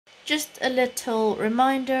just a little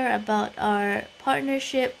reminder about our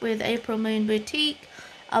partnership with April Moon Boutique.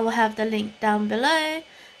 I will have the link down below,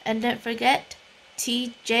 and don't forget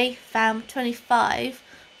TJFam25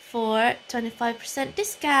 for 25%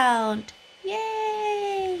 discount.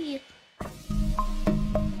 Yay!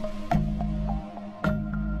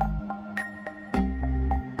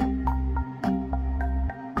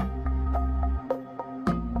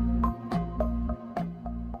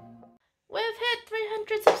 We've hit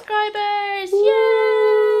 300 subscribers!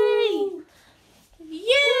 Yay!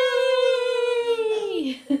 Yay!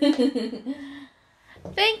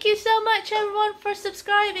 Thank you so much everyone for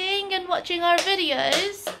subscribing and watching our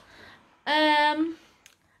videos. And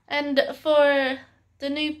for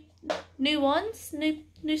the new ones,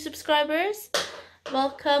 new subscribers,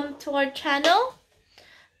 welcome to our channel.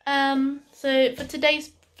 So for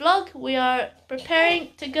today's vlog, we are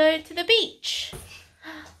preparing to go to the beach.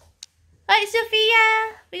 Right,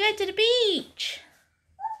 Sophia, we're going to the beach.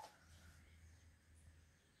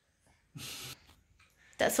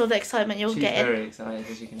 That's all the excitement you'll get. She's very excited,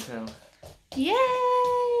 as you can tell.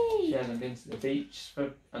 Yay! She hasn't been to the beach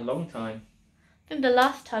for a long time. I think the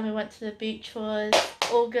last time we went to the beach was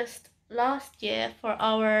August last year for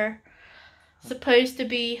our supposed to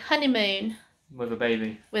be honeymoon. With a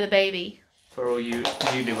baby. With a baby. For all you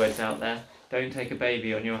newlyweds out there, don't take a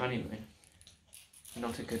baby on your honeymoon.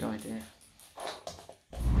 Not a good idea.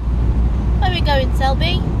 Where are we going,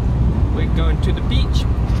 Selby? We're going to the beach.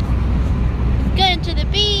 Going to the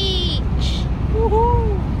beach!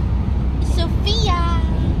 Woohoo! Sophia!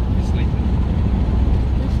 She's sleeping.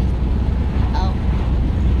 Oh.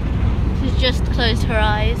 She's just closed her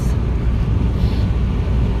eyes.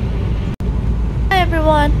 Hi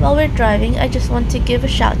everyone, while we're driving, I just want to give a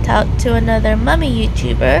shout out to another mummy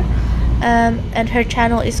YouTuber. And her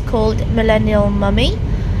channel is called Millennial Mummy.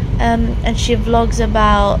 And she vlogs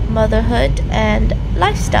about motherhood and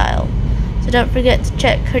lifestyle. So don't forget to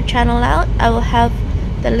check her channel out. I will have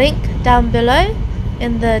the link down below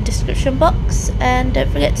in the description box, and don't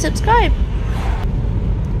forget to subscribe.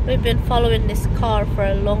 We've been following this car for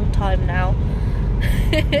a long time now.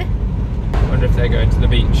 Wonder if they're going to the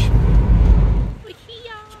beach. We're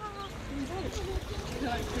here.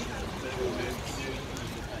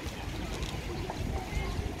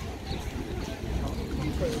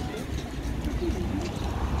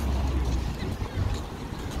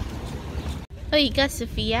 Oh, you got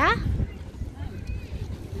Sophia?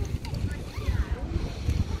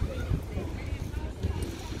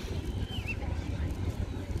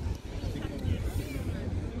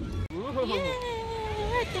 Yeah,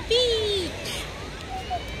 we're at the beach.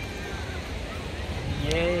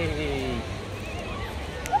 Yay!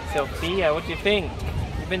 Sophia, what do you think?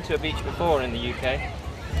 You've been to a beach before in the UK,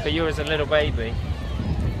 but you were as a little baby.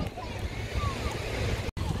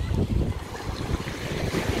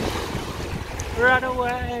 Run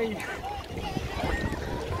away!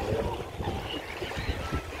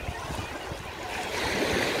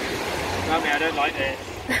 Mummy, I don't like this.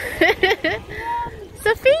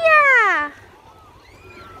 Sophia!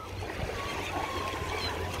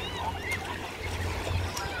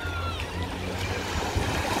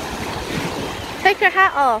 Take her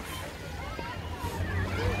hat off.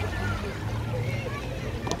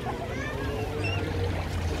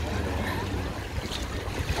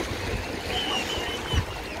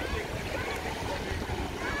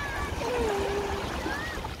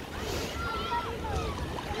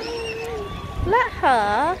 Let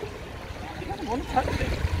her. She doesn't want to touch it.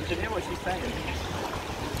 Do you hear what she's saying?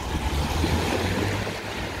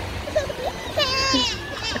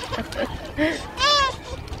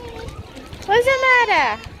 What's the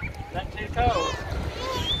matter? Is that too cold?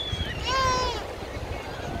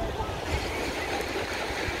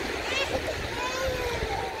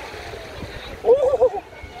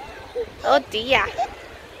 Oh dear.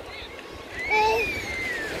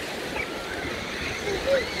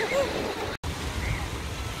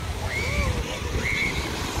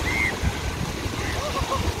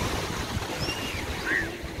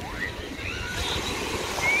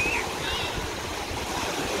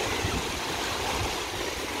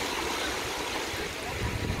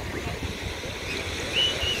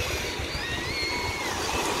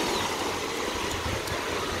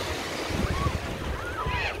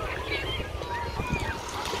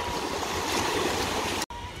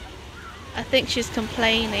 I think she's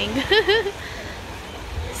complaining.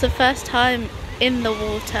 It's the first time in the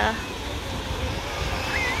water.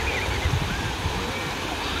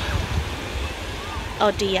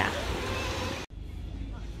 Oh dear.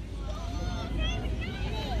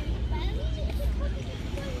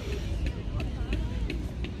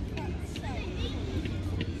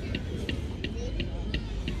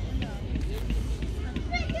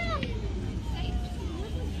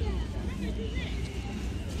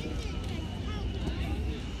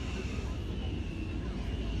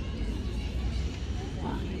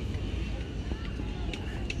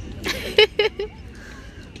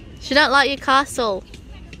 She don't like your castle.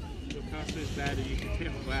 Your castle is bad and you can get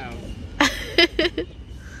wow.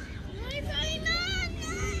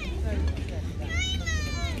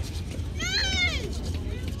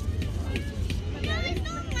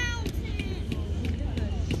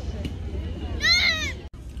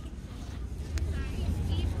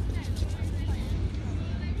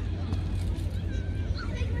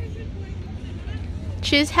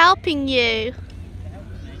 She's helping you.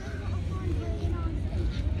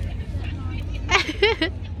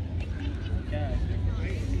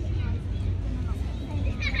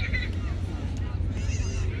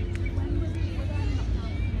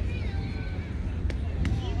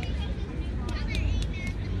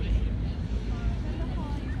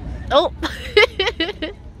 Oh. She's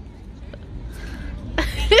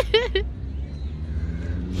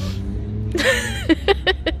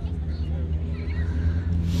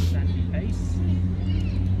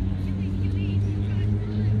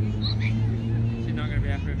not going to be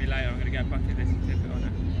happy with me later. I'm going to get a bucket of this and tip it on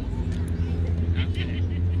her. I'm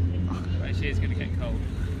kidding. But she is going to get cold.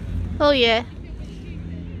 Oh yeah.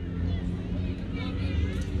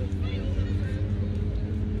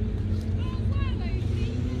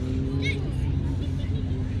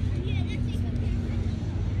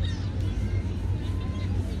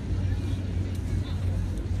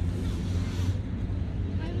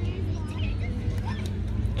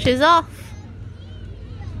 She's off.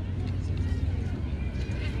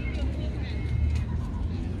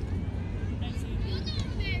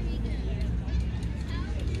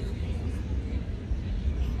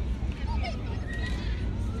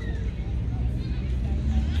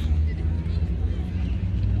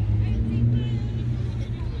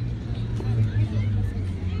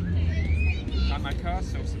 Like my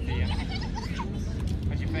castle, Sophia.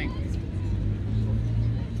 What do you think?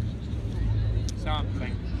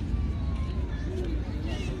 Sampling.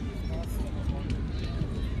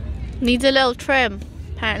 Needs a little trim,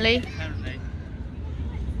 apparently. Apparently.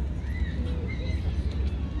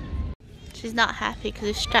 She's not happy because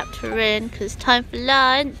we've strapped her in because it's time for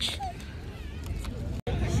lunch.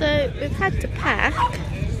 So we've had to pack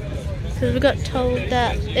because we got told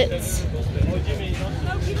that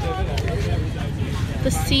the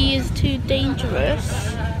sea is too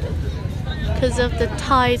dangerous because of the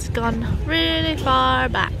tide's gone really far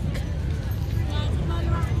back.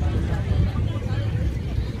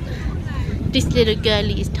 This little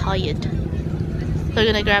girlie is tired. So we're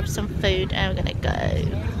gonna grab some food and we're gonna go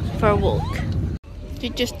for a walk. You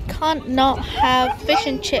just can't not have fish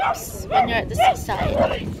and chips when you're at the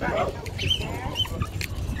seaside.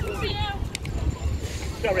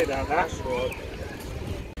 Sorry about that.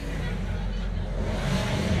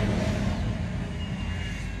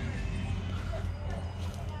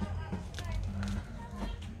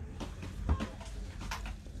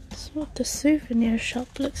 That's what the souvenir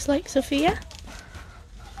shop looks like, Sophia.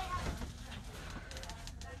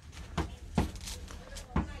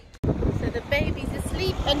 So the baby's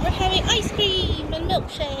asleep and we're having ice cream and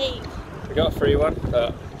milkshake. We got a free one,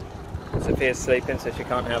 but Sophia's sleeping so she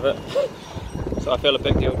can't have it. So I feel a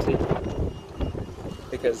bit guilty.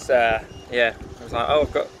 Because, yeah, I was like, oh,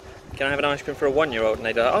 can I have an ice cream for a 1-year-old? And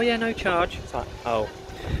they go, oh yeah, no charge. It's like, oh,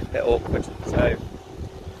 a bit awkward. So,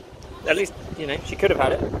 at least, you know, she could have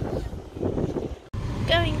had it.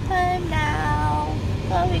 Going home now.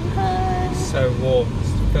 Going home. So warm, it's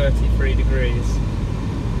 33 degrees.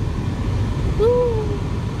 Woo.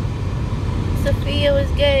 Sophia was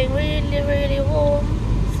getting really, really warm.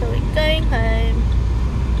 So we're going home.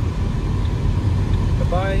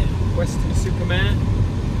 Bye-bye, Western-Super-Mare.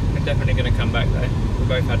 We're definitely going to come back though. We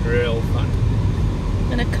both had real fun. I'm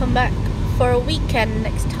gonna come back for a weekend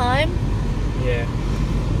next time. Yeah.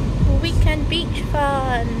 Weekend beach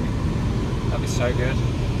fun. That'd be so good.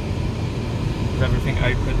 With everything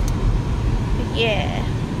open. Yeah.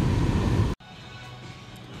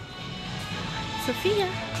 Sophia,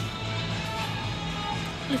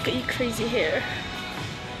 look at your crazy hair.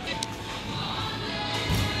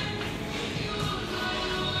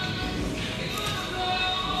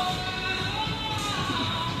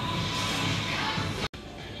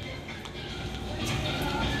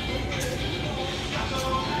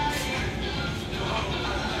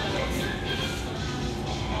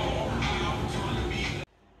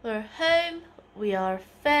 We're home, we are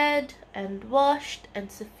fed and washed,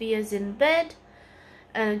 and Sophia's in bed.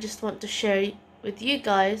 And I just want to share with you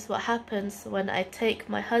guys what happens when I take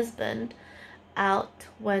my husband out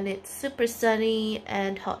when it's super sunny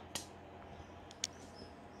and hot.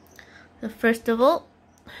 So first of all,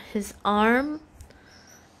 his arm,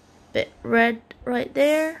 bit red right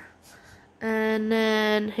there, and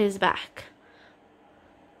then his back.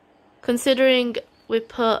 considering we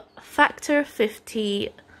put factor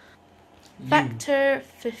 50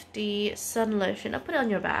 sun lotion. I put it on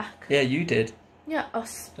your back. Yeah, you did. Yeah, I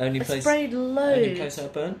Only sprayed loads. Only place I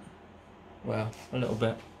burnt? Well, a little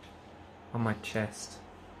bit on my chest.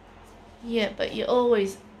 Yeah, but you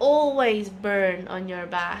always burn on your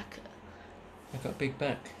back. I got a big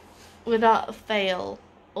back. Without fail,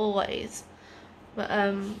 always. But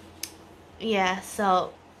yeah,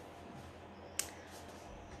 so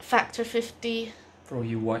factor 50. For all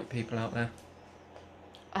you white people out there.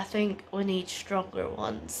 I think we need stronger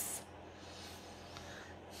ones.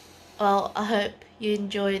 Well, I hope you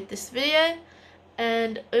enjoyed this video,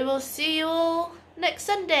 and we will see you all next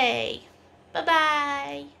Sunday. Bye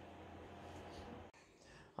bye.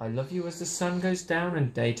 I love you as the sun goes down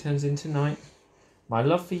and day turns into night. My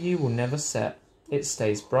love for you will never set. It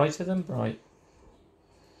stays brighter than bright.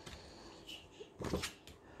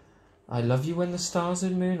 I love you when the stars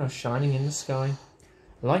and moon are shining in the sky.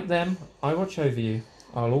 Like them, I watch over you.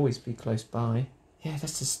 I'll always be close by. Yeah,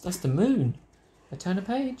 that's the moon. I turn a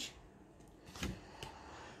page.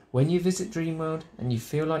 When you visit Dreamworld and you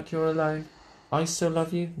feel like you're alone, I still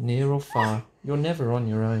love you, near or far. You're never on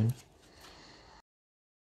your own.